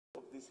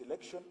this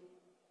election,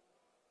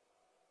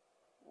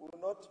 we will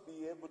not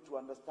be able to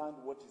understand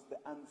what is the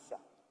answer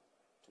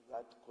to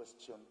that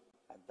question,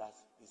 and thus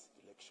this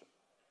election.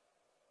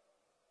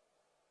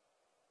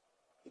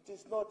 It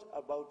is not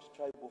about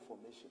tribal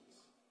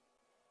formations.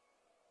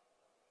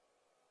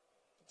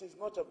 It is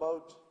not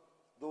about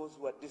those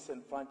who are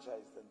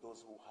disenfranchised and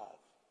those who have.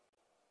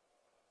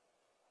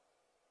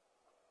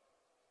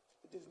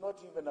 It is not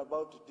even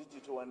about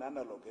digital and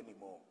analog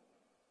anymore.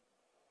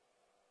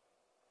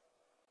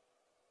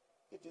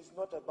 It is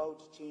not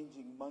about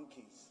changing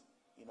monkeys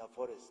in a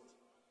forest.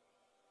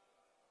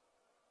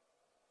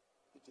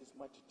 It is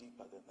much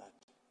deeper than that.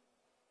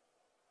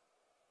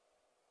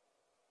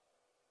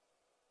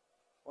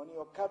 On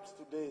your caps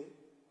today,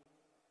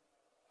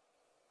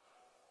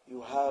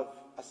 you have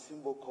a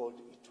symbol called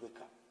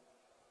Itweka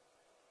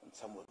on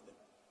some of them.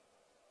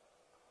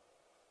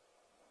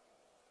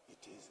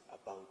 It is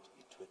about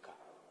Itweka.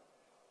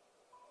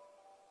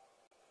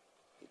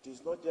 It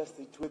is not just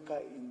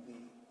Itweka in the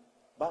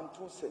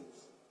Bantu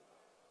sense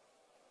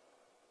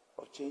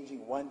of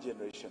changing one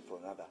generation for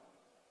another,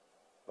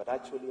 but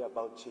actually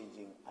about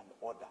changing an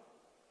order.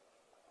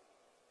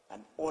 An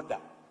order.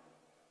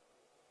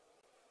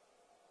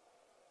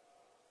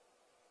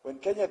 When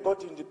Kenya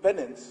got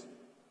independence,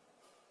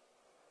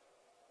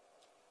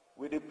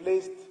 we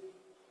replaced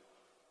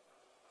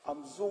a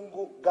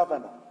Mzungu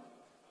governor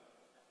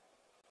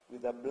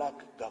with a black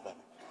governor.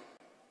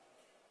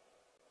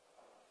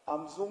 A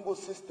Mzungu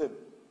system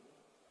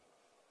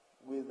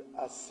with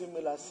a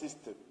similar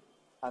system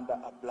under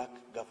a black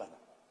governor.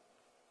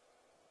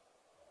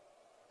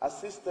 A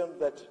system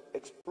that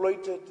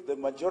exploited the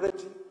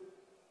majority,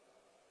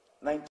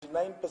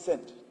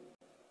 99%.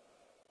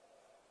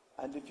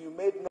 And if you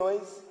made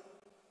noise,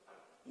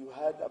 you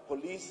had a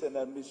police and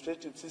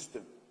administrative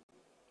system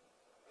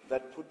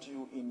that put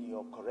you in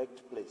your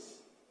correct place.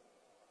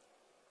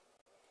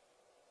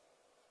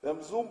 The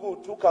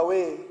Mzungu took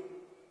away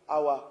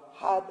our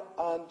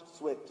hard-earned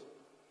sweat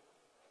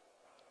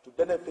to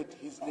benefit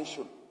his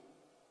nation.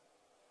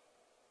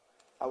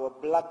 Our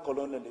black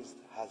colonialist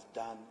has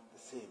done the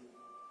same.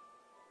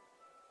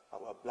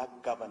 Our black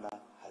governor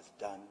has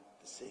done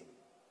the same.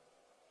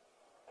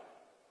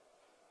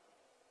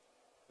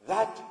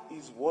 That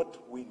is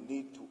what we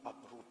need to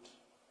uproot.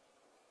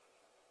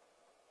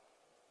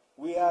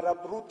 We are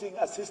uprooting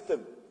a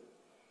system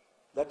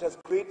that has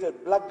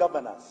created black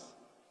governors,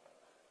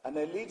 an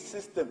elite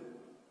system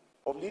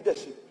of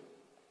leadership,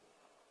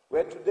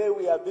 where today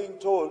we are being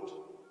told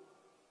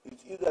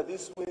it's either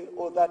this way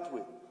or that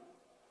way.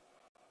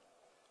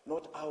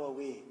 Not our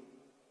way.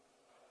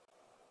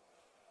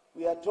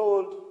 We are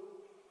told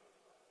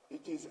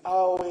it is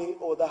our way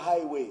or the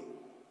highway,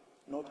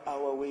 not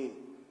our way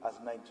as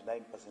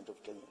 99%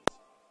 of Kenyans.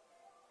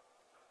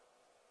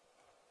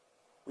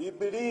 We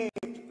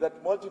believed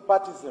that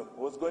multipartyism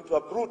was going to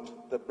uproot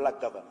the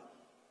black governor.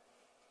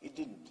 It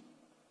didn't.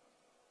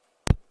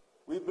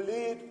 We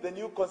believed the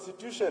new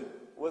constitution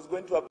was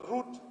going to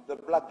uproot the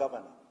black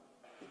governor.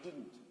 It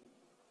didn't.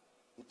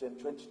 It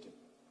entrenched him.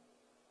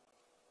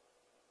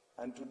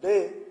 And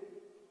today,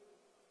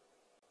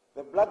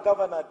 the black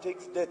governor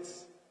takes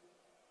debts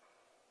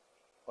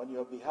on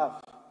your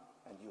behalf,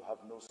 and you have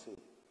no say.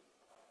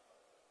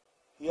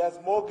 He has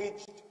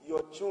mortgaged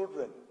your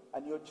children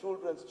and your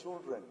children's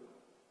children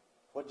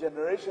for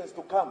generations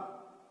to come,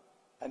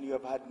 and you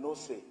have had no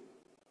say.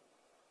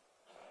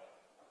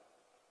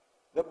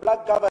 The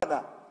black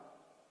governor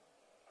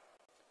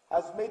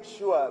has made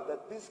sure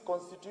that this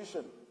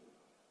constitution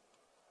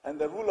and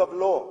the rule of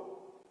law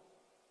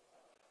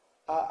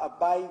are a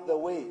by the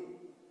way,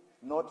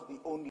 not the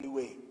only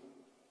way.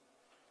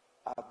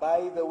 A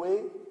by the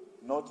way,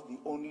 not the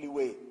only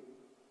way.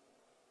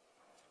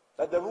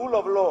 That the rule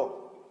of law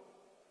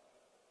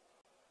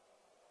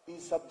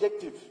is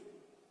subjective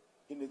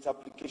in its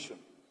application.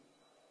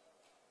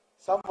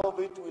 Some of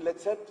it we'll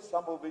accept,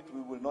 some of it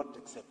we will not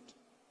accept.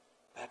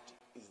 That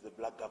is the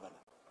black governor.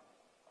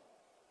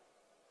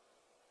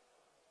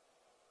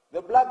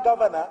 The black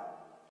governor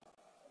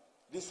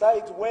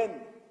decides when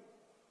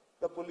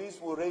the police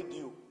will raid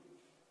you,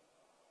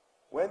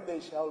 when they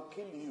shall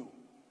kill you.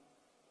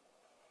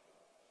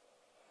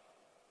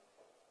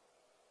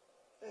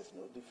 There's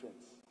no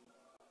difference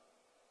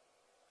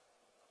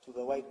to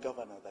the white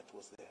governor that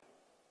was there.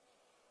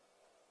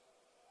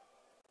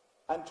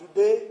 And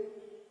today,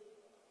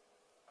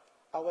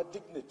 our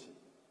dignity,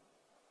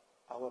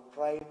 our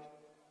pride,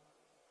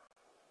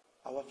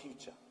 our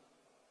future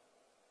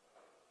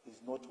is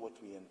not what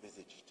we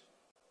envisaged.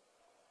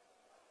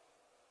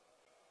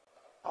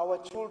 Our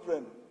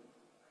children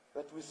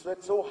that we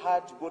sweat so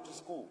hard to go to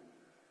school,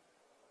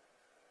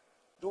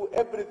 do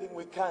everything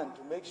we can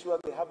to make sure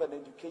they have an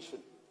education,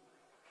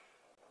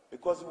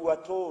 because we were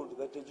told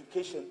that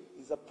education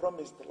is a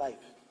promised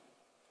life,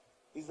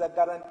 is a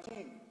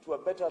guarantee to a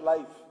better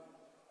life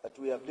that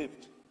we have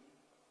lived,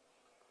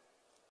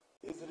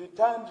 is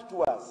returned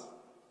to us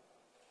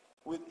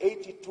with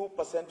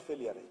 82%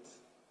 failure rates.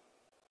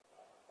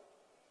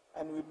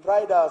 And we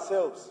pride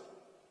ourselves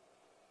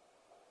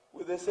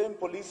with the same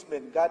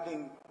policemen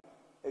guarding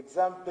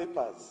exam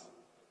papers,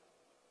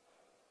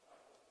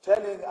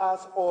 telling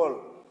us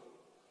all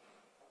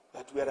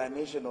that we are a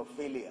nation of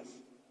failures.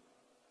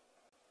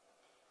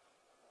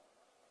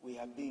 We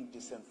are being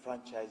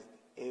disenfranchised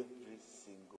every single